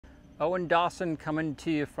Owen Dawson coming to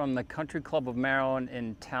you from the Country Club of Maryland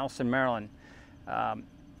in Towson, Maryland.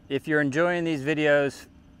 If you're enjoying these videos,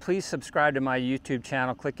 please subscribe to my YouTube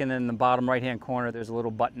channel. Clicking in the bottom right hand corner, there's a little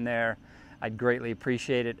button there. I'd greatly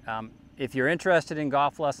appreciate it. If you're interested in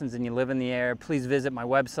golf lessons and you live in the area, please visit my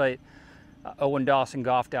website,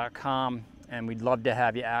 owendawsongolf.com, and we'd love to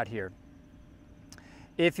have you out here.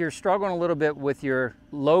 If you're struggling a little bit with your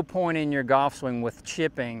low point in your golf swing with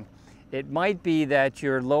chipping, it might be that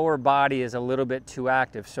your lower body is a little bit too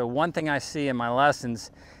active. So one thing I see in my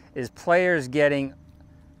lessons is players getting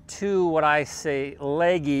too, what I say,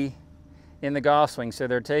 leggy in the golf swing. So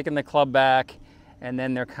they're taking the club back and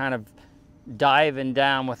then they're kind of diving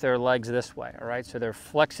down with their legs this way, all right? So they're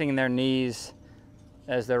flexing their knees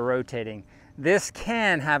as they're rotating. This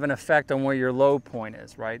can have an effect on where your low point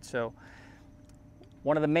is, right? So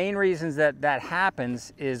one of the main reasons that that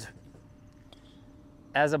happens is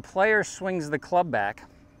as a player swings the club back,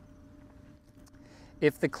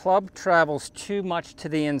 if the club travels too much to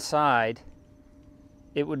the inside,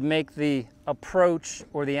 it would make the approach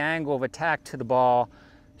or the angle of attack to the ball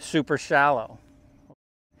super shallow.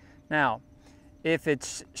 Now, if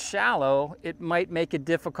it's shallow, it might make it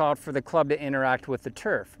difficult for the club to interact with the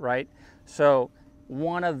turf, right? So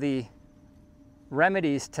one of the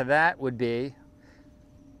remedies to that would be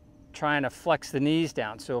trying to flex the knees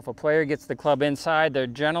down. So if a player gets the club inside, they're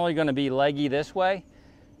generally going to be leggy this way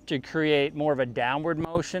to create more of a downward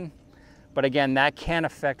motion. But again, that can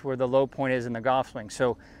affect where the low point is in the golf swing.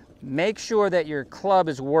 So make sure that your club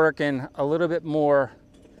is working a little bit more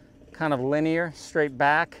kind of linear, straight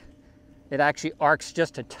back. It actually arcs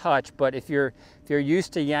just a touch, but if you're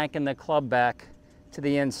used to yanking the club back to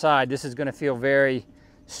the inside, this is going to feel very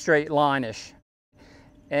straight line-ish.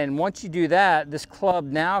 And once you do that, this club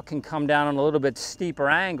now can come down on a little bit steeper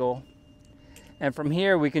angle. And from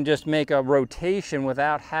here, we can just make a rotation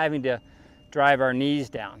without having to drive our knees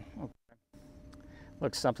down. Okay.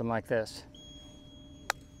 Looks something like this.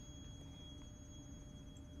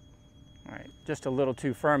 All right, just a little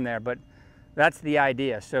too firm there, but that's the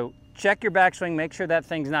idea. So check your backswing, make sure that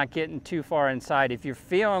thing's not getting too far inside. If you're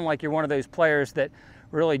feeling like you're one of those players that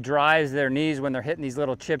really drives their knees when they're hitting these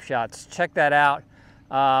little chip shots, check that out.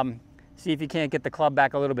 See if you can't get the club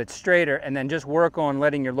back a little bit straighter, and then just work on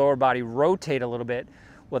letting your lower body rotate a little bit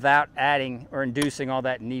without adding or inducing all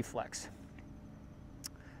that knee flex.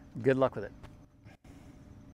 Good luck with it.